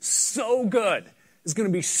be so good. It's going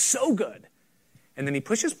to be so good. And then he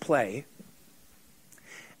pushes play.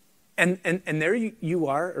 And there you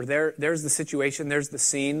are, or there's the situation, there's the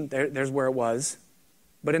scene, there's where it was.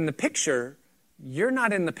 But in the picture, you're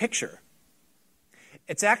not in the picture.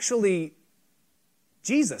 It's actually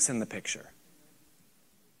Jesus in the picture.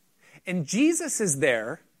 And Jesus is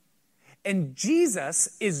there, and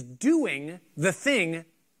Jesus is doing the thing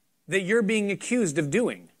that you're being accused of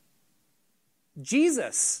doing.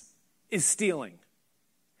 Jesus is stealing.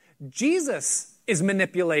 Jesus is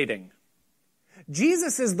manipulating.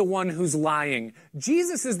 Jesus is the one who's lying.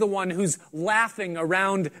 Jesus is the one who's laughing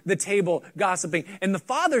around the table, gossiping. And the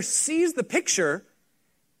Father sees the picture,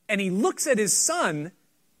 and he looks at his Son,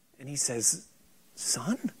 and he says,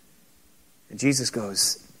 Son? And Jesus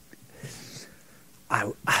goes,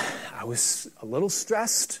 I was a little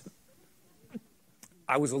stressed.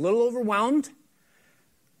 I was a little overwhelmed.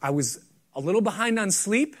 I was a little behind on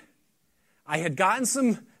sleep. I had gotten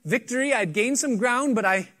some victory. I had gained some ground, but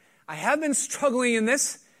I have been struggling in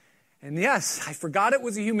this. And yes, I forgot it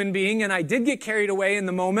was a human being, and I did get carried away in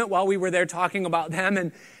the moment while we were there talking about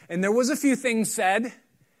them, and there was a few things said.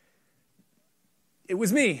 It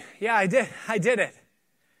was me. Yeah, I did it.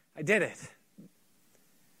 I did it.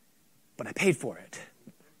 But I paid for it.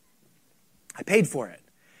 I paid for it.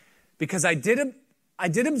 Because I did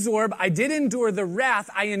absorb, I did endure the wrath,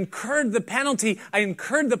 I incurred the penalty, I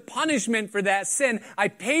incurred the punishment for that sin. I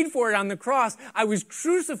paid for it on the cross. I was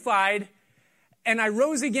crucified, and I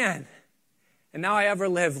rose again. And now I ever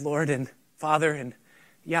live, Lord and Father, and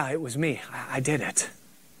yeah, it was me. I did it.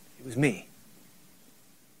 It was me.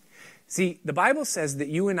 See, the Bible says that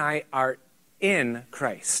you and I are in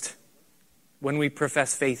Christ when we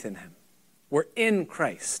profess faith in him. We're in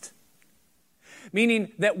Christ.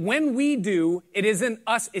 Meaning that when we do, it isn't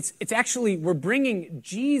us, it's actually, we're bringing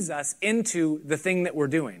Jesus into the thing that we're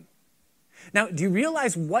doing. Now, do you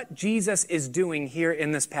realize what Jesus is doing here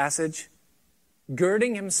in this passage?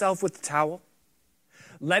 Girding himself with the towel,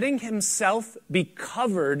 letting himself be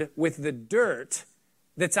covered with the dirt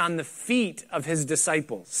that's on the feet of his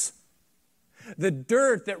disciples. The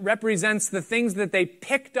dirt that represents the things that they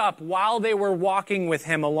picked up while they were walking with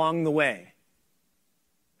him along the way.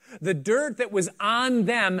 The dirt that was on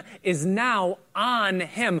them is now on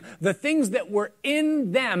him. The things that were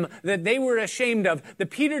in them that they were ashamed of,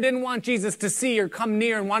 that Peter didn't want Jesus to see or come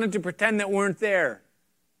near and wanted to pretend that weren't there.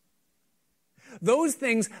 Those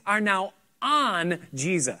things are now on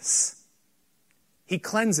Jesus. He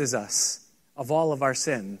cleanses us of all of our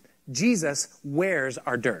sin. Jesus wears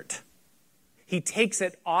our dirt. He takes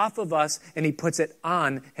it off of us and he puts it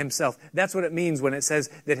on himself. That's what it means when it says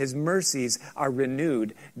that his mercies are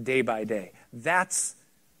renewed day by day. That's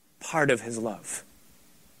part of his love.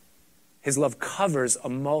 His love covers a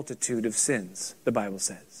multitude of sins, the Bible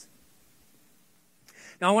says.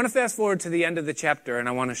 Now I want to fast forward to the end of the chapter and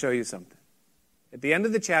I want to show you something. At the end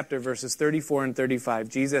of the chapter, verses 34 and 35,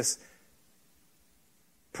 Jesus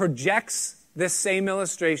projects this same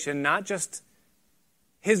illustration, not just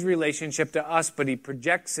his relationship to us, but he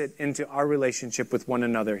projects it into our relationship with one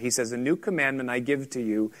another. He says, "A new commandment I give to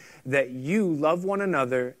you, that you love one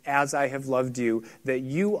another as I have loved you, that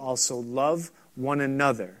you also love one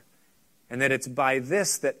another. And that it's by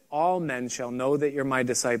this that all men shall know that you're my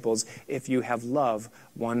disciples, if you have love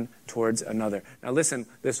one towards another." Now listen,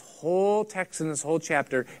 this whole text and this whole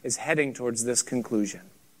chapter is heading towards this conclusion.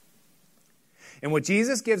 And what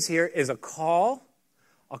Jesus gives here is a call,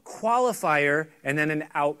 a qualifier, and then an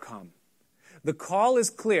outcome. The call is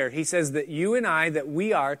clear. He says that you and I, that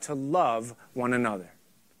we are to love one another.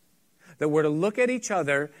 That we're to look at each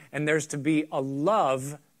other and there's to be a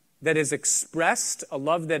love that is expressed, a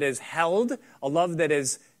love that is held, a love that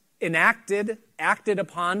is enacted, acted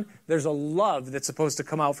upon. There's a love that's supposed to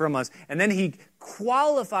come out from us. And then he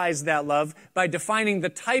qualifies that love by defining the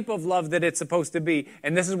type of love that it's supposed to be.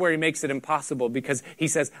 And this is where he makes it impossible, because he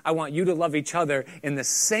says, I want you to love each other in the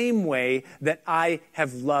same way that I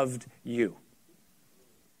have loved you.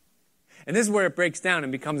 And this is where it breaks down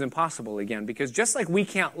and becomes impossible again, because just like we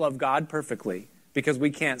can't love God perfectly because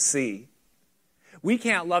we can't see, we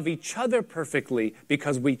can't love each other perfectly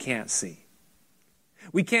because we can't see.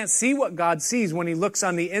 We can't see what God sees when he looks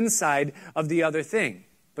on the inside of the other thing.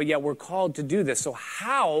 But yet we're called to do this. So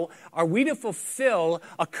how are we to fulfill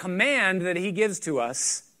a command that he gives to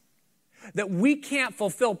us that we can't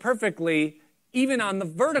fulfill perfectly, even on the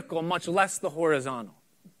vertical, much less the horizontal?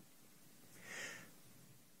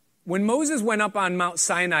 When Moses went up on Mount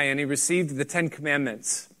Sinai and he received the 10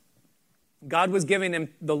 Commandments, God was giving him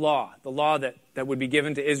the law that would be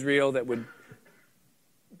given to Israel, that would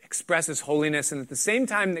express his holiness. And at the same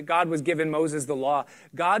time that God was giving Moses the law,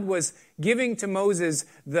 God was giving to Moses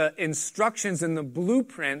the instructions and the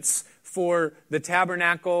blueprints for the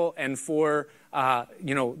tabernacle and for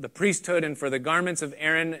the priesthood and for the garments of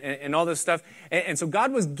Aaron and all this stuff. And so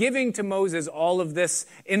God was giving to Moses all of this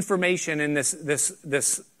information and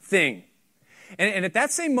this thing. And at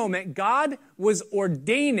that same moment, God was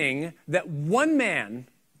ordaining that one man,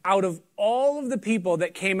 out of all of the people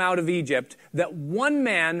that came out of Egypt, that one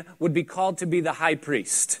man would be called to be the high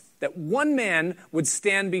priest. That one man would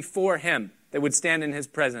stand before him, that would stand in his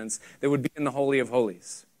presence, that would be in the Holy of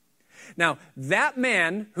Holies. Now, that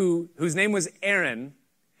man, whose name was Aaron,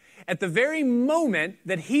 at the very moment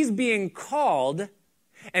that he's being called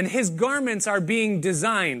and his garments are being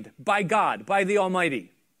designed by God, by the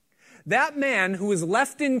Almighty, that man who was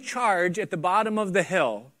left in charge at the bottom of the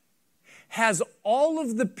hill has all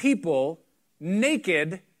of the people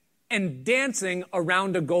naked and dancing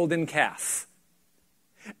around a golden calf.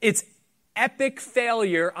 It's epic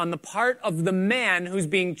failure on the part of the man who's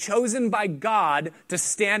being chosen by God to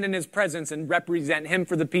stand in his presence and represent him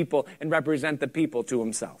for the people and represent the people to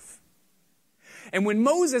himself. And when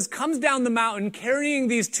Moses comes down the mountain carrying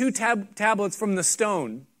these two tablets from the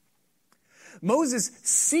stone, Moses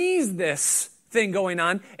sees this thing going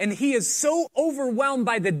on, and he is so overwhelmed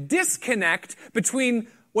by the disconnect between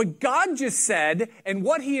what God just said and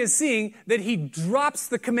what he is seeing that he drops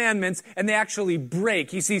the commandments and they actually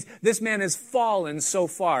break. He sees this man has fallen so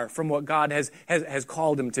far from what God has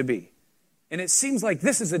called him to be. And it seems like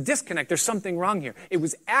this is a disconnect. There's something wrong here. It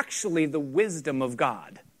was actually the wisdom of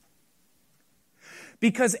God.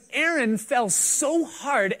 Because Aaron fell so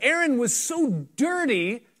hard, Aaron was so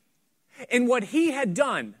dirty in what he had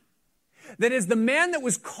done, that as the man that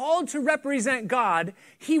was called to represent God,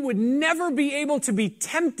 he would never be able to be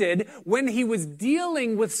tempted when he was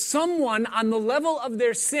dealing with someone on the level of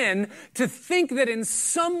their sin to think that in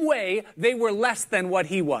some way they were less than what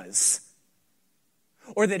he was.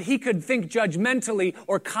 Or that he could think judgmentally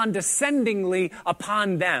or condescendingly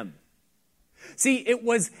upon them. See, it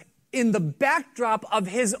was in the backdrop of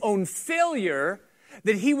his own failure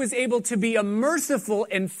that he was able to be a merciful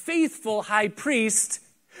and faithful high priest,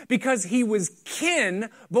 because he was kin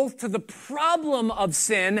both to the problem of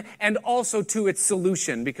sin and also to its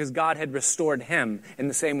solution, because God had restored him in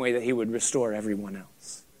the same way that he would restore everyone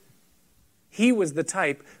else. He was the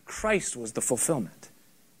type, Christ was the fulfillment.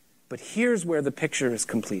 But here's where the picture is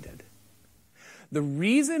completed. The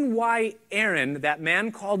reason why Aaron, that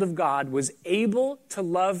man called of God, was able to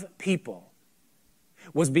love people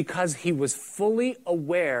was because he was fully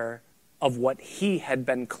aware of what he had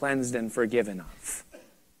been cleansed and forgiven of.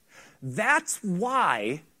 That's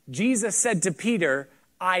why Jesus said to Peter,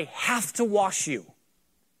 I have to wash you.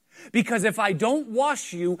 Because if I don't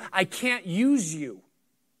wash you, I can't use you.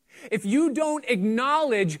 If you don't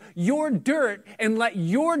acknowledge your dirt and let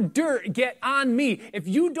your dirt get on me, if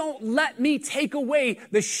you don't let me take away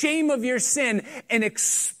the shame of your sin and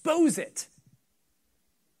expose it,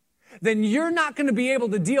 then you're not going to be able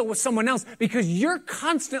to deal with someone else, because you're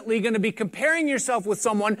constantly going to be comparing yourself with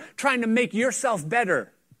someone trying to make yourself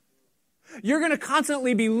better. You're going to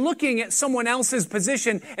constantly be looking at someone else's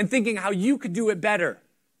position and thinking how you could do it better.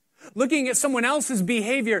 Looking at someone else's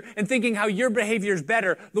behavior and thinking how your behavior is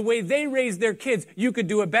better. The way they raise their kids, you could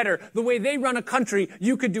do it better. The way they run a country,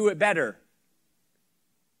 you could do it better.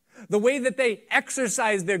 The way that they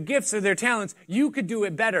exercise their gifts or their talents, you could do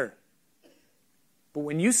it better. But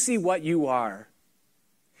when you see what you are,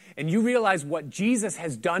 and you realize what Jesus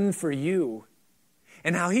has done for you,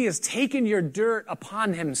 and how he has taken your dirt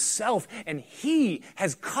upon himself, and he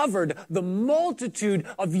has covered the multitude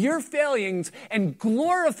of your failings and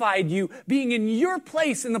glorified you, being in your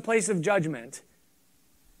place in the place of judgment,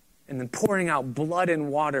 and then pouring out blood and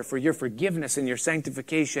water for your forgiveness and your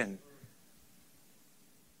sanctification,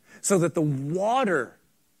 so that the water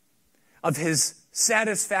of his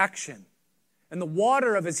satisfaction and the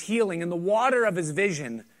water of his healing and the water of his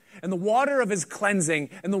vision and the water of his cleansing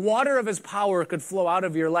and the water of his power could flow out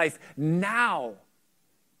of your life now.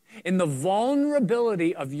 In the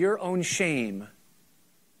vulnerability of your own shame,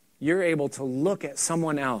 you're able to look at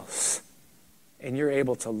someone else and you're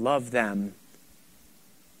able to love them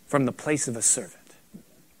from the place of a servant.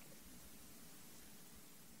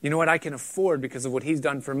 You know what? I can afford, because of what he's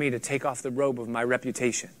done for me, to take off the robe of my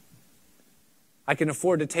reputation. I can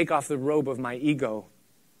afford to take off the robe of my ego,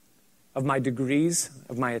 of my degrees,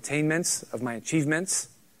 of my attainments, of my achievements.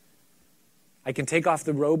 I can take off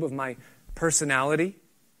the robe of my personality,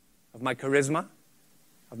 of my charisma,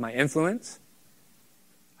 of my influence.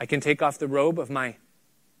 I can take off the robe of my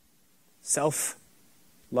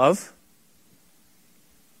self-love.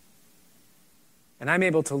 And I'm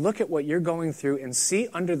able to look at what you're going through and see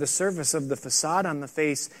under the surface of the facade on the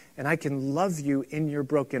face, and I can love you in your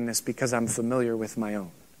brokenness because I'm familiar with my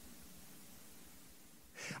own.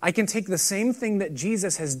 I can take the same thing that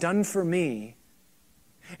Jesus has done for me,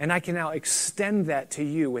 and I can now extend that to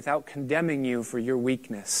you without condemning you for your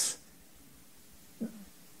weakness.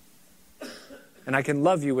 And I can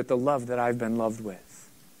love you with the love that I've been loved with.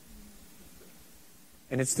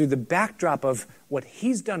 And it's through the backdrop of what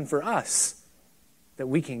he's done for us that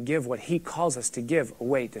we can give what he calls us to give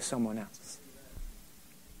away to someone else.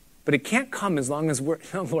 But it can't come as long as we're,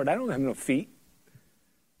 no, Lord, I don't have no feet.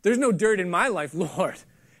 There's no dirt in my life, Lord.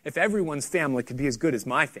 If everyone's family could be as good as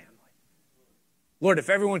my family. Lord, if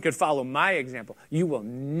everyone could follow my example, you will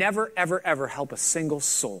never, ever, ever help a single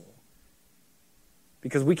soul.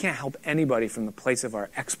 because we can't help anybody from the place of our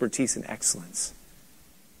expertise and excellence.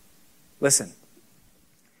 Listen,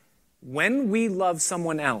 when we love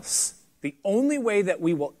someone else, the only way that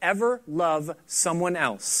we will ever love someone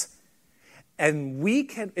else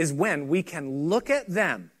is when we can look at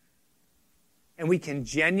them and we can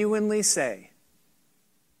genuinely say,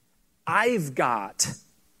 I've got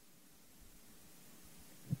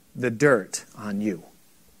the dirt on you.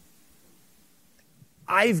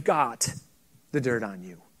 I've got the dirt on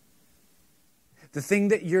you. The thing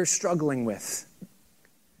that you're struggling with,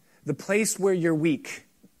 the place where you're weak,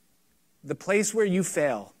 the place where you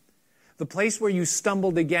fail, the place where you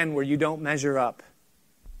stumbled again, where you don't measure up.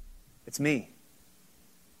 It's me.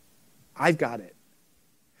 I've got it.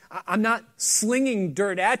 I'm not slinging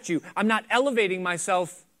dirt at you. I'm not elevating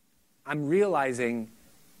myself. I'm realizing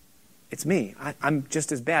it's me. I'm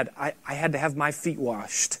just as bad. I had to have my feet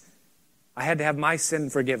washed. I had to have my sin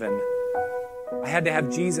forgiven. I had to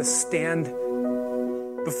have Jesus stand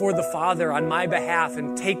before the Father on my behalf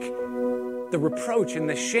and take the reproach and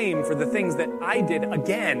the shame for the things that I did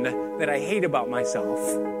again that I hate about myself.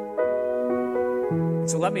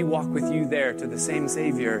 So let me walk with you there to the same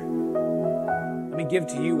Savior. Let me give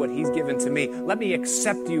to you what He's given to me. Let me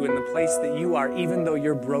accept you in the place that you are, even though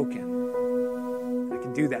you're broken. I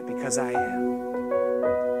can do that because I am.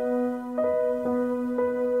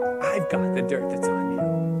 I've got the dirt that's on you.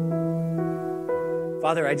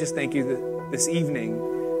 Father, I just thank you that this evening,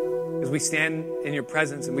 as we stand in your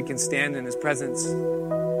presence and we can stand in His presence,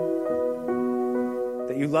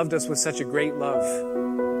 that you loved us with such a great love,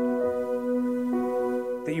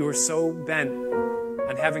 that you were so bent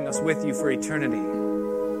on having us with you for eternity,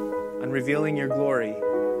 on revealing your glory,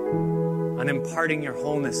 on imparting your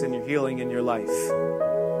wholeness and your healing in your life,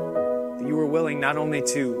 that you were willing not only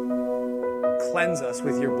to cleanse us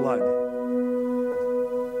with your blood,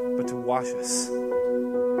 but to wash us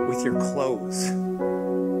with your clothes,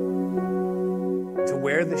 to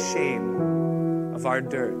wear the shame of our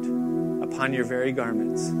dirt upon your very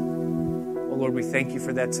garments. Oh Lord, we thank you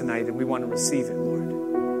for that tonight, and we want to receive it, Lord.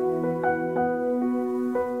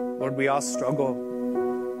 Lord, we all struggle.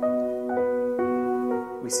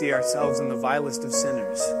 We see ourselves in the vilest of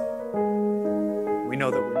sinners. We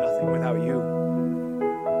know that we're nothing without you.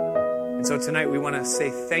 And so tonight we want to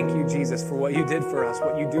say thank you, Jesus, for what you did for us,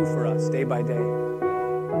 what you do for us day by day.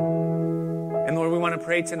 And Lord, we want to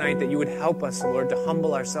pray tonight that you would help us, Lord, to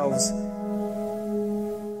humble ourselves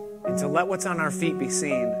and to let what's on our feet be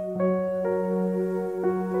seen,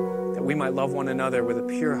 that we might love one another with a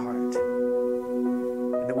pure heart,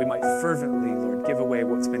 and that we might fervently, Lord, give away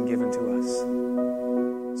what's been given to us.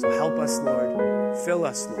 So help us, Lord. Fill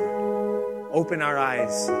us, Lord. Open our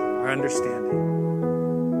eyes, our understanding.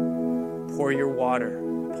 Pour your water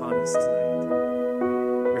upon us tonight.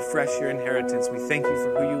 Refresh your inheritance. We thank you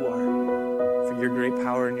for who you are, for your great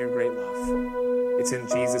power and your great love. It's in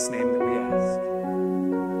Jesus' name that we ask.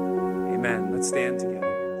 Amen. Let's stand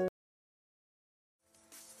together.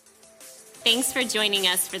 Thanks for joining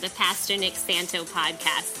us for the Pastor Nick Santo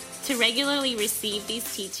podcast. To regularly receive these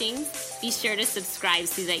teachings, be sure to subscribe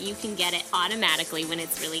so that you can get it automatically when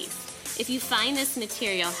it's released. If you find this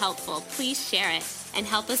material helpful, please share it and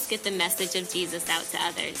help us get the message of Jesus out to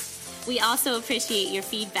others. We also appreciate your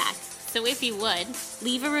feedback, so if you would,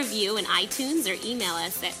 leave a review in iTunes or email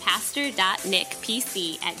us at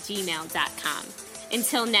pastor.nickpc@gmail.com.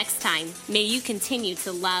 Until next time, may you continue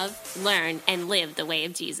to love, learn, and live the way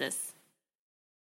of Jesus.